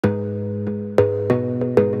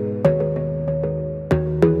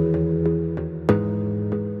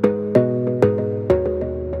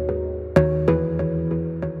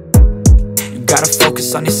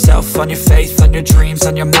on yourself, on your faith, on your dreams,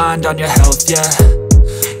 on your mind, on your health, yeah.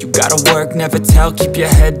 You gotta work, never tell, keep your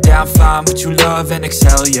head down, find what you love and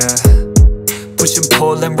excel, yeah. Push and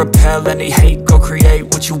pull and repel any hate, go create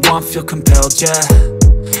what you want, feel compelled, yeah.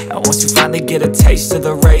 And once you finally get a taste of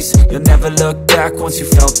the race, you'll never look back once you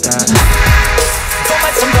felt that. Don't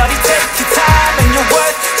let somebody take your time and your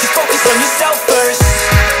worth, just focus on yourself first.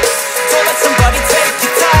 Don't let somebody take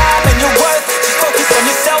your time and your worth, just focus on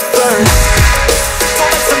yourself first. Don't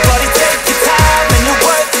let somebody take your time and your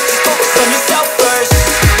worth, just focus on yourself first.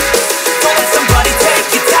 Don't let somebody take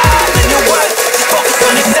your time and your worth, just focus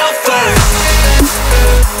on yourself first.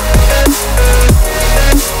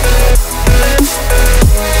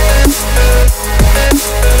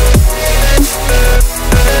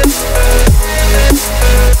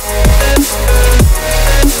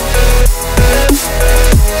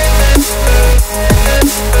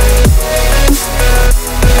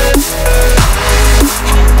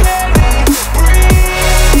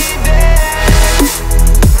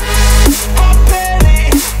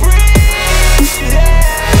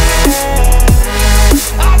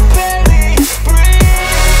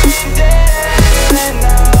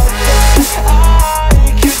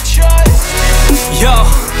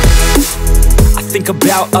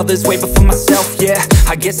 About others way before myself, yeah.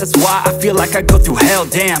 I guess that's why I feel like I go through hell,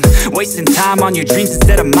 damn. Wasting time on your dreams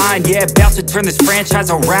instead of mine, yeah. About to turn this franchise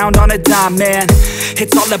around on a dime, man.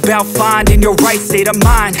 It's all about finding your right state of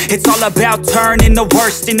mind. It's all about turning the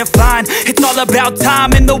worst into fine. It's all about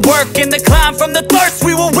time and the work and the climb. From the thirst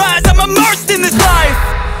we will rise, I'm immersed in this life.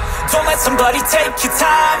 Don't let somebody take your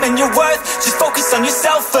time and your worth, just focus on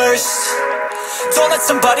yourself first. Don't let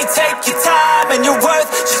somebody take your time and your worth,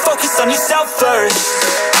 just focus on yourself first.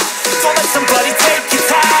 Don't let somebody take your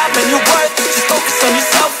time and your worth, just focus on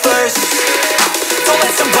yourself first. Don't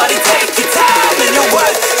let somebody take your time and your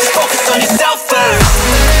worth, just focus on yourself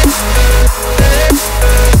first.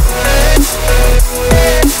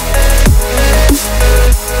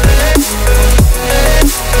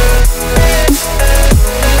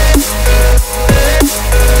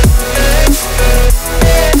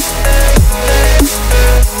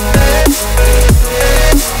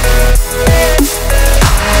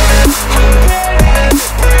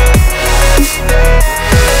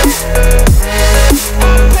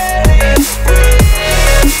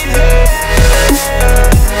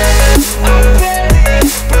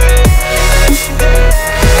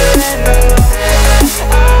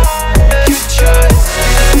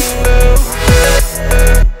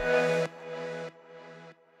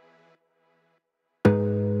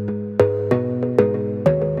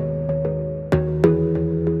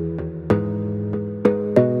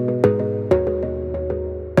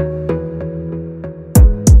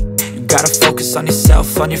 On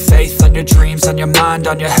yourself, on your faith, on your dreams, on your mind,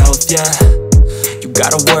 on your health, yeah. You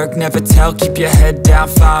gotta work, never tell, keep your head down,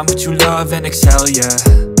 find what you love and excel, yeah.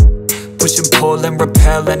 Push and pull and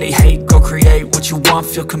repel any hate, go create what you want,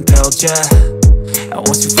 feel compelled, yeah. And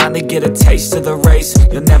once you finally get a taste of the race,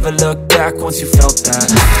 you'll never look back once you felt that.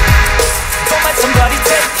 Don't let somebody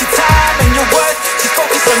take your time and your worth,